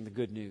preaching the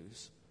good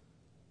news.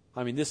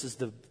 I mean, this is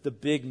the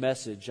big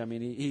message. I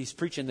mean, he's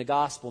preaching the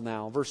gospel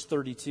now. Verse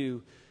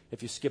 32,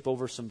 if you skip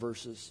over some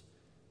verses,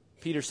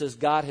 Peter says,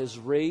 God has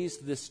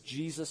raised this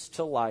Jesus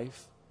to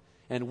life,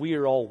 and we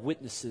are all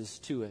witnesses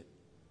to it.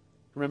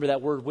 Remember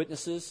that word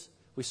witnesses?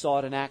 We saw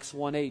it in Acts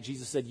 1:8.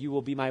 Jesus said, you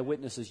will be my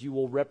witnesses. You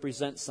will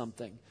represent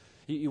something.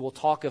 You will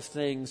talk of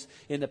things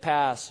in the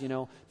past. You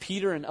know,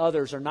 Peter and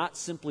others are not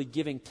simply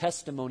giving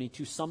testimony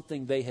to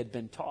something they had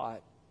been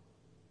taught.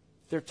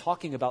 They're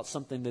talking about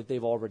something that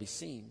they've already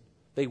seen.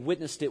 They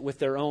witnessed it with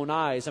their own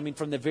eyes. I mean,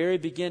 from the very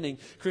beginning,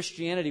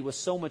 Christianity was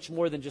so much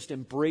more than just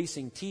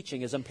embracing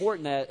teaching, as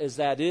important as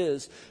that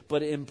is,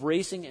 but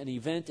embracing an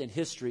event in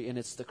history, and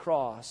it's the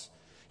cross.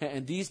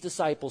 And these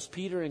disciples,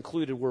 Peter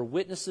included, were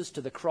witnesses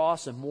to the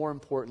cross, and more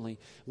importantly,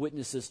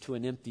 witnesses to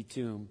an empty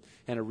tomb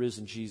and a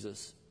risen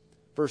Jesus.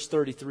 Verse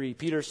 33,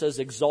 Peter says,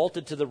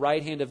 exalted to the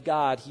right hand of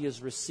God, he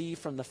has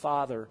received from the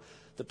Father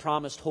the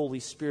promised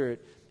Holy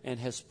Spirit and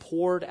has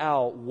poured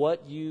out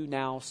what you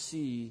now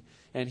see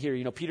and hear.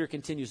 You know, Peter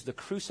continues, the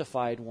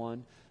crucified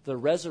one, the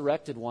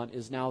resurrected one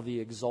is now the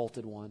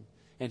exalted one.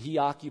 And he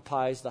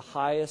occupies the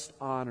highest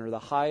honor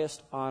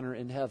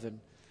in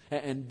heaven.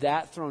 And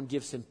that throne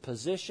gives him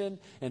position,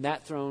 and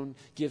that throne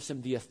gives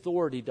him the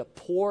authority to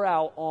pour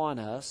out on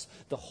us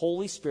the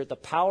Holy Spirit, the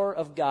power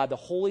of God, the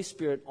Holy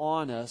Spirit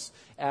on us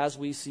as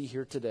we see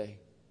here today.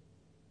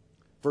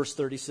 Verse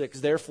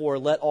 36, therefore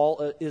let all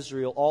of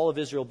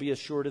Israel be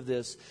assured of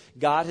this.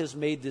 God has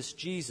made this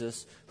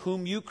Jesus,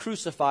 whom you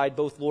crucified,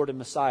 both Lord and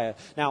Messiah.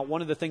 Now,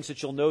 one of the things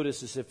that you'll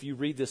notice is if you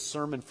read this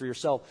sermon for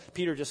yourself,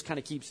 Peter just kind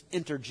of keeps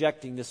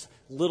interjecting this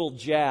little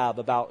jab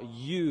about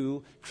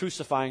you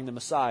crucifying the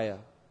Messiah.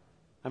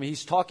 I mean,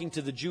 he's talking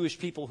to the Jewish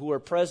people who are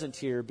present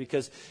here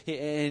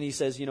and he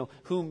says, you know,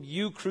 whom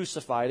you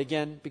crucified,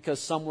 again,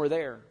 because some were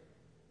there.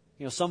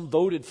 You know, some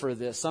voted for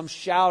this. Some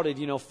shouted,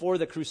 you know, for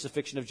the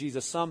crucifixion of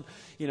Jesus. Some,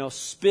 you know,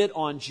 spit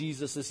on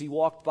Jesus as he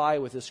walked by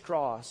with his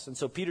cross. And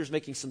so Peter's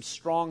making some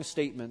strong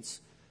statements.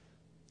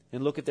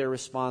 And look at their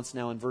response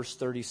now in verse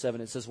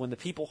 37. It says, when the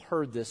people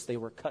heard this, they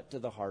were cut to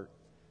the heart.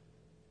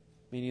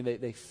 Meaning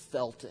they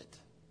felt it.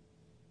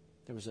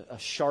 There was a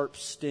sharp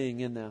sting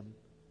in them.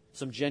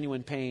 Some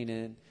genuine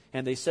pain.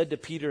 And they said to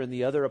Peter and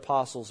the other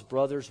apostles,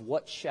 brothers,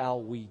 what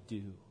shall we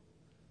do?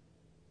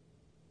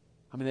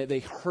 I mean, they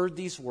heard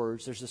these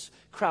words. There's this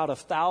crowd of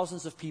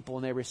thousands of people,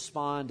 and they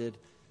responded,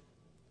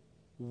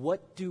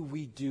 what do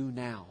we do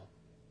now?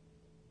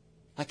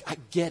 Like, I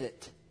get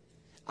it.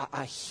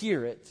 I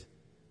hear it.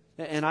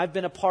 And I've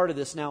been a part of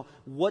this. Now,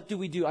 what do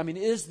we do? I mean,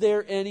 is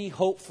there any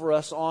hope for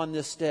us on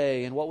this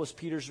day? And what was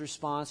Peter's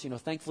response?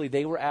 Thankfully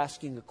they were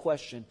asking a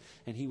question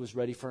and he was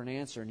ready for an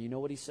answer. And you know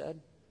what he said?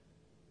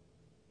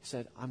 He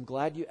said, I'm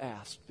glad you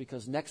asked,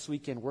 because next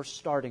weekend we're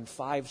starting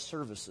 5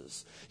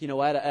 services,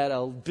 at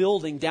a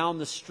building down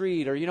the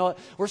street. Or,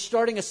 we're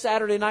starting a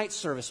Saturday night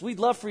service. We'd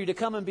love for you to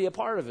come and be a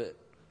part of it.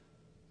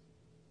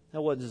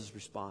 That wasn't his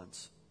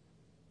response.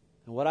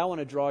 And what I want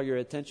to draw your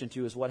attention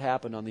to is what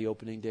happened on the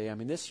opening day. I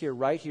mean,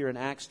 right here in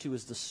Acts 2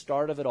 is the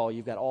start of it all.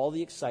 You've got all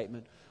the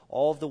excitement,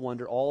 all of the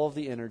wonder, all of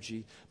the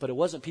energy. But it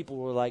wasn't people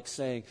who were like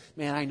saying,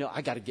 man, I know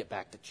I got to get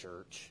back to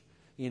church.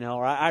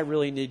 Or I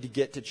really need to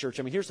get to church.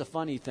 I mean, here's the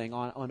funny thing.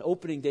 On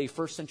opening day,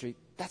 first century,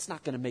 that's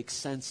not going to make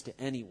sense to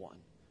anyone.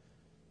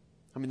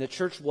 I mean, the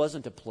church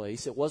wasn't a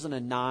place. It wasn't a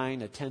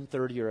 9, a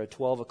 10:30, or a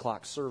 12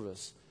 o'clock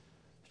service.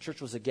 The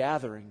church was a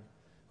gathering.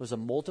 Was a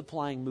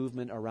multiplying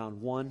movement around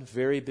one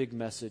very big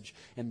message,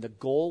 and the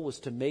goal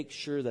was to make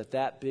sure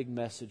that big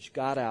message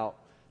got out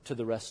to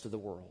the rest of the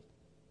world.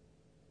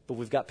 But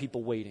we've got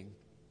people waiting.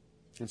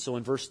 And so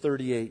in verse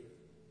 38,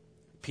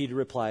 Peter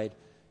replied,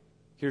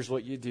 here's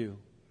what you do.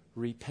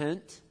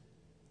 Repent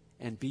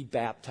and be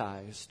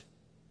baptized,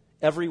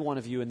 every one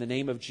of you, in the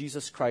name of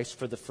Jesus Christ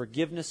for the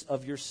forgiveness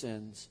of your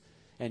sins,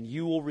 and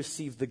you will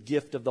receive the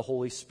gift of the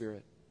Holy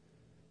Spirit.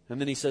 And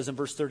then he says in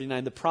verse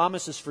 39, the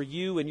promise is for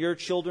you and your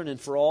children and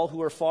for all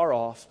who are far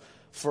off,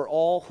 for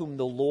all whom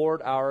the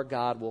Lord our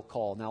God will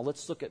call. Now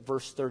let's look at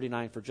verse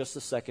 39 for just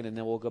a second, and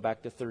then we'll go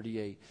back to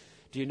 38.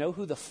 Do you know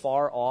who the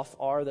far off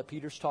are that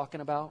Peter's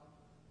talking about?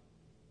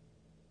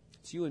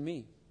 It's you and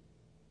me.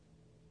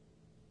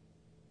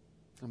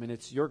 I mean,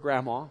 it's your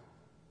grandma,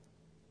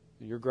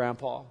 and your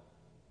grandpa.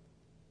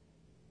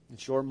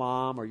 It's your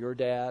mom or your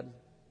dad.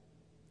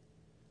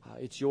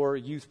 It's your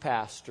youth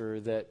pastor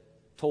that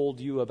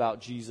told you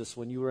about Jesus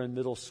when you were in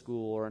middle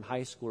school or in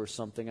high school or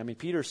something. I mean,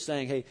 Peter's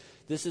saying, hey,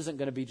 this isn't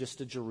going to be just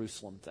a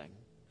Jerusalem thing.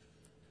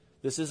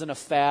 This isn't a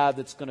fad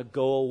that's going to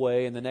go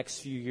away in the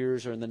next few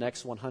years or in the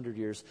next 100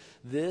 years.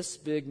 This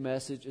big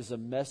message is a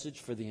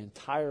message for the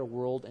entire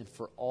world and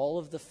for all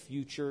of the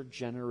future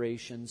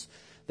generations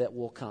that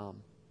will come.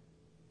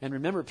 And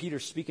remember,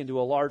 Peter's speaking to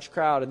a large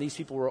crowd, and these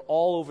people were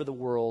all over the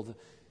world.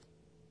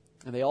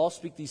 And they all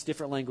speak these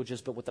different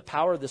languages, but with the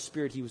power of the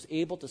Spirit, he was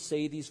able to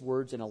say these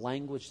words in a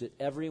language that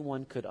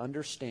everyone could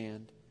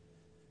understand.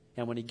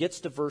 And when he gets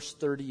to verse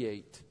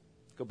 38,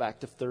 go back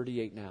to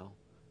 38 now,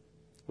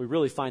 we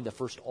really find the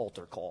first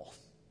altar call.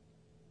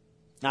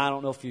 Now, I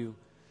don't know if you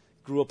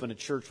grew up in a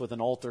church with an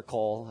altar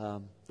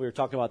call. We were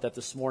talking about that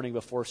this morning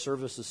before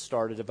services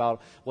started,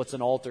 about what's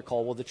an altar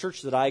call. Well, the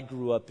church that I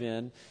grew up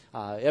in,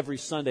 every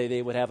Sunday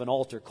they would have an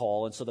altar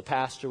call. And so the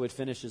pastor would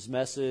finish his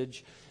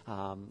message,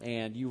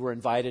 and you were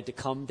invited to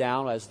come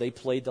down as they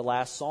played the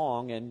last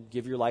song and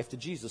give your life to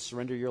Jesus,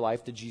 surrender your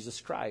life to Jesus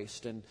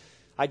Christ. And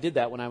I did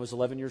that when I was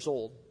 11 years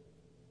old.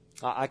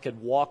 I could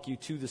walk you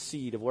to the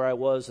seat of where I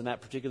was in that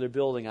particular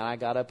building. And I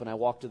got up and I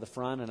walked to the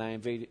front and I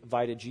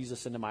invited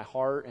Jesus into my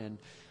heart, and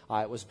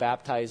I was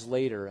baptized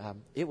later.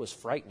 It was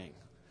frightening.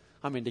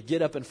 I mean, to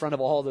get up in front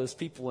of all those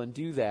people and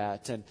do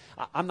that. And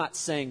I'm not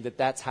saying that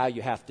that's how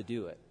you have to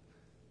do it.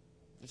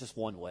 It's just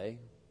one way.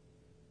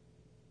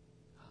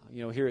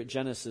 Here at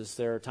Genesis,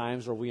 there are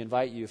times where we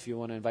invite you, if you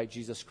want to invite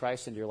Jesus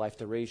Christ into your life,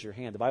 to raise your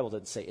hand. The Bible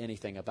doesn't say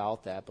anything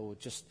about that, but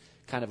just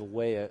kind of a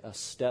way, a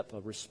step,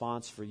 a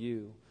response for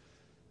you.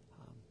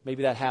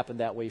 Maybe that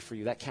happened that way for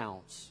you. That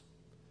counts.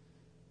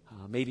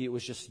 Maybe it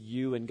was just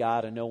you and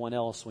God and no one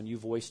else when you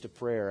voiced a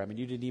prayer. I mean,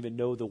 you didn't even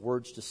know the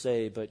words to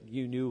say, but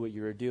you knew what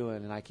you were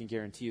doing, and I can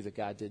guarantee you that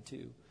God did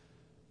too.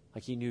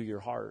 Like He knew your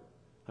heart.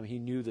 I mean, He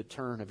knew the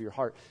turn of your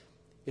heart.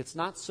 It's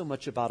not so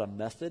much about a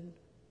method,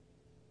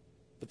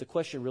 but the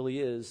question really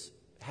is,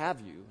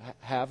 have you?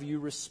 Have you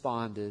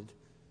responded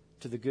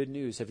to the good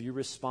news? Have you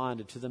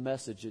responded to the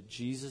message that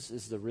Jesus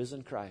is the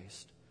risen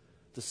Christ,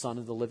 the Son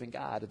of the living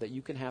God, that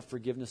you can have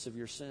forgiveness of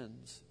your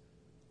sins?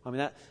 I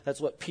mean,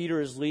 that's what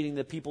Peter is leading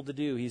the people to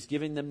do. He's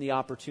giving them the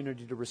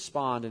opportunity to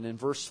respond. And in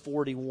verse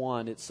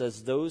 41, it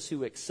says, those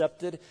who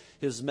accepted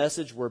his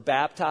message were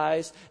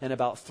baptized, and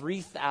about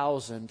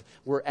 3,000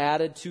 were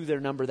added to their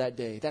number that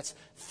day. That's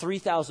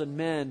 3,000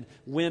 men,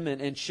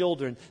 women, and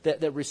children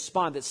that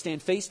respond, that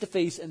stand face to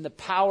face in the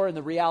power and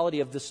the reality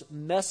of this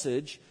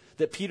message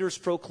that Peter's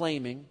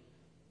proclaiming.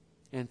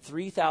 And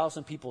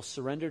 3,000 people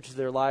surrendered to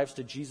their lives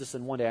to Jesus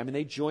in one day. I mean,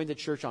 they joined the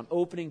church on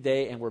opening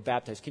day and were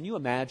baptized. Can you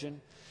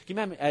imagine? Can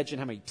you imagine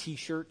how many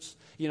T-shirts,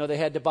 they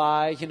had to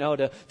buy,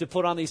 to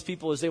put on these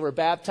people as they were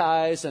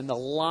baptized, and the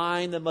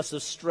line that must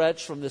have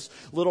stretched from this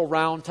little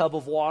round tub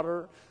of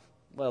water?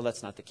 Well,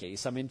 that's not the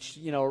case. I mean,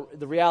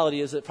 the reality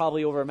is that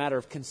probably over a matter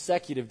of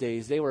consecutive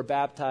days, they were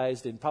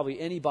baptized in probably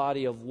any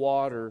body of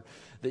water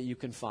that you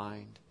can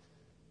find.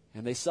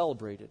 And they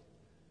celebrated.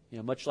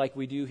 Much like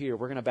we do here,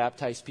 we're going to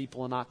baptize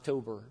people in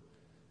October.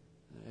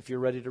 If you're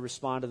ready to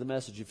respond to the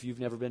message, if you've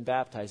never been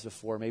baptized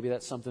before, maybe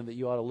that's something that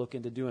you ought to look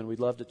into doing. We'd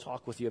love to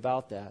talk with you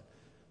about that.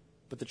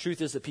 But the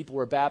truth is that people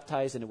were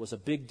baptized, and it was a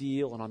big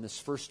deal. And on this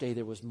first day,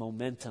 there was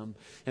momentum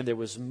and there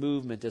was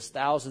movement as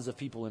thousands of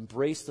people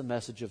embraced the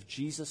message of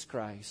Jesus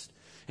Christ,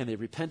 and they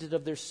repented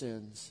of their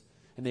sins,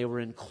 and they were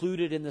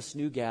included in this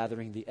new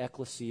gathering, the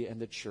ecclesia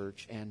and the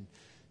church. And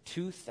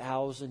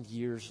 2,000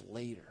 years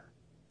later,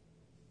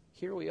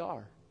 here we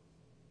are.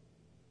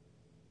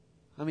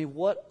 I mean,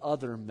 what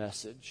other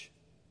message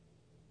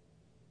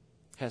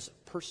has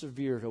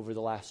persevered over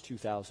the last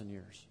 2,000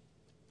 years?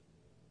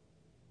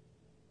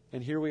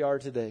 And here we are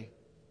today.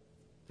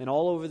 And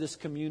all over this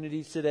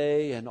community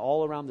today and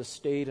all around the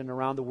state and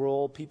around the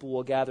world, people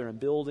will gather in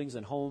buildings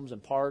and homes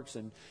and parks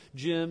and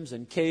gyms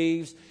and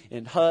caves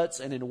and huts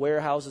and in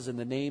warehouses in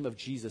the name of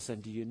Jesus.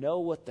 And do you know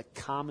what the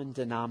common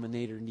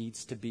denominator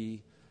needs to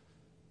be?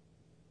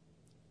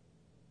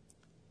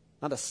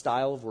 Not a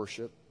style of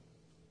worship,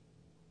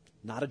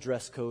 not a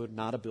dress code,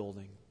 not a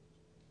building,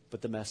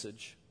 but the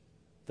message.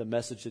 The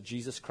message that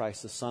Jesus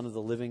Christ, the Son of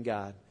the living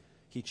God,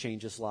 He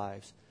changes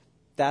lives.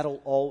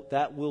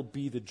 That will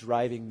be the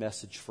driving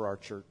message for our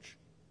church.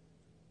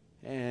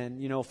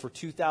 And, for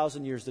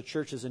 2,000 years, the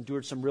church has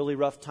endured some really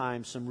rough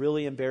times, some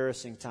really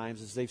embarrassing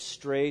times as the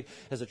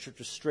church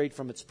has strayed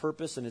from its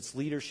purpose and its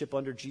leadership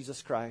under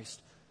Jesus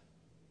Christ.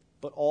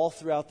 But all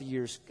throughout the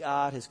years,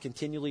 God has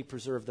continually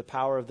preserved the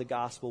power of the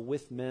gospel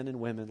with men and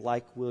women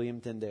like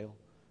William Tyndale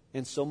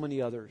and so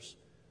many others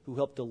who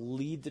helped to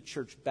lead the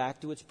church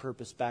back to its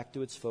purpose, back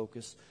to its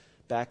focus,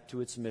 back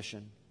to its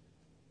mission.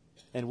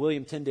 And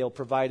William Tyndale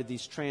provided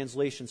these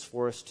translations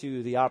for us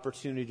too, the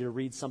opportunity to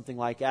read something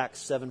like Acts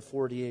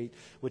 7:48,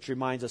 which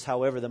reminds us,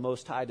 however, the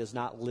Most High does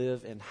not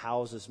live in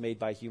houses made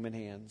by human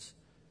hands.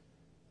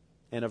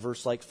 And a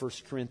verse like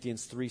 1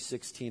 Corinthians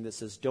 3:16 that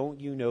says, don't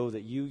you know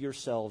that you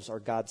yourselves are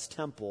God's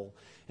temple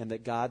and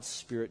that God's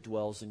Spirit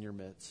dwells in your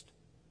midst?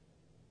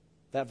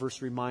 That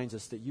verse reminds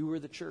us that you are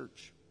the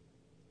church.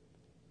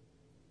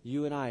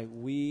 You and I,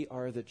 we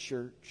are the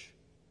church.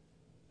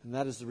 And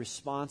that is the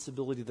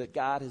responsibility that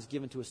God has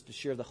given to us to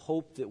share the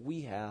hope that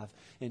we have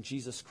in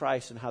Jesus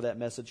Christ and how that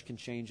message can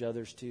change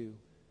others too.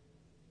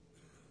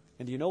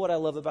 And do you know what I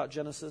love about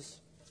Genesis?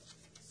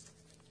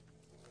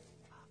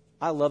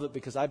 I love it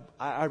because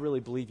I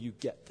really believe you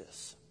get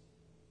this.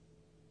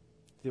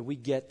 That we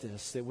get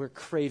this, that we're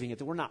craving it,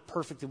 that we're not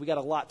perfect, that we got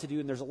a lot to do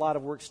and there's a lot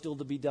of work still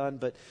to be done.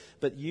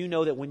 But you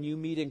know that when you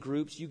meet in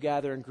groups, you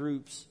gather in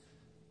groups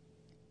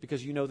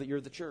because you know that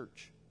you're the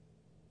church.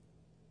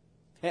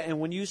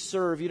 And when you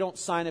serve, you don't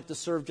sign up to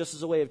serve just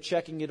as a way of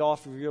checking it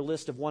off of your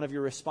list of one of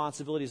your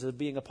responsibilities of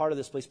being a part of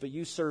this place, but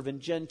you serve in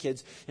Gen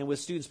Kids and with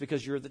students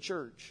because you're the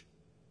church.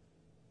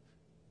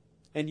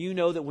 And you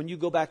know that when you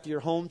go back to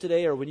your home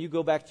today or when you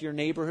go back to your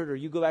neighborhood or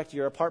you go back to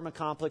your apartment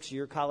complex or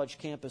your college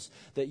campus,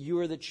 that you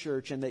are the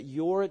church and that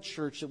you're a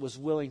church that was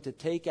willing to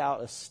take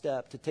a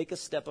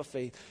step of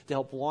faith to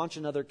help launch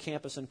another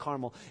campus in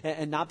Carmel.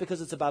 And not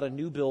because it's about a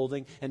new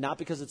building and not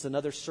because it's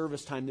another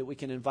service time that we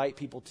can invite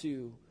people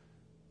to,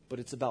 but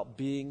it's about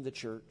being the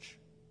church.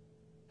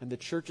 And the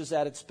church is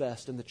at its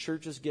best, and the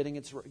church is getting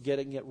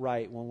it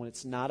right when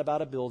it's not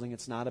about a building,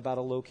 it's not about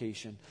a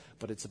location,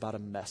 but it's about a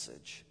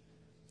message.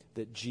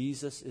 That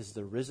Jesus is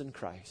the risen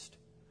Christ,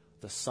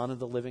 the Son of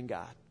the living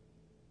God,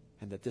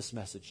 and that this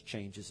message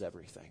changes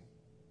everything.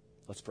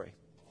 Let's pray.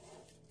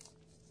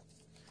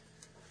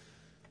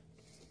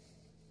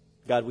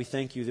 God, we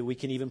thank you that we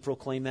can even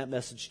proclaim that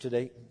message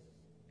today.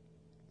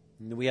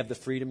 And that we have the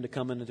freedom to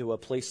come into a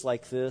place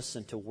like this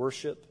and to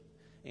worship.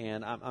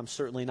 And I'm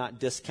certainly not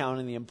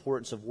discounting the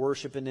importance of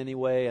worship in any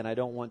way, and I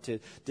don't want to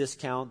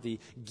discount the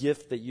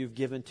gift that you've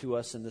given to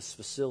us in this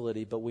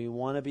facility, but we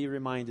want to be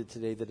reminded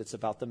today that it's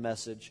about the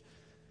message.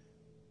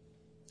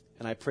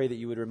 And I pray that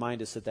you would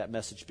remind us that that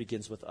message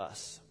begins with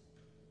us.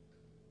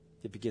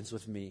 It begins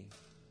with me.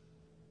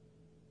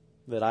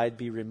 That I'd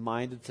be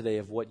reminded today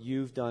of what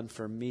you've done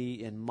for me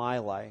in my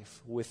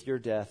life with your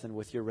death and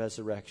with your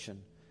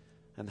resurrection,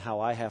 and how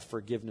I have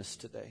forgiveness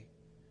today.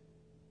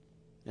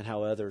 And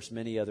how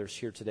many others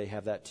here today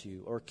have that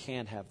too, or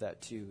can have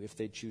that too, if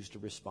they choose to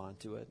respond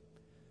to it.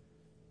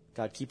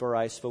 God, keep our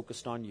eyes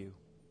focused on you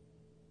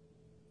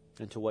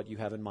and to what you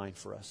have in mind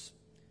for us.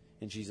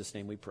 In Jesus'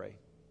 name we pray.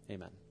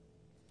 Amen.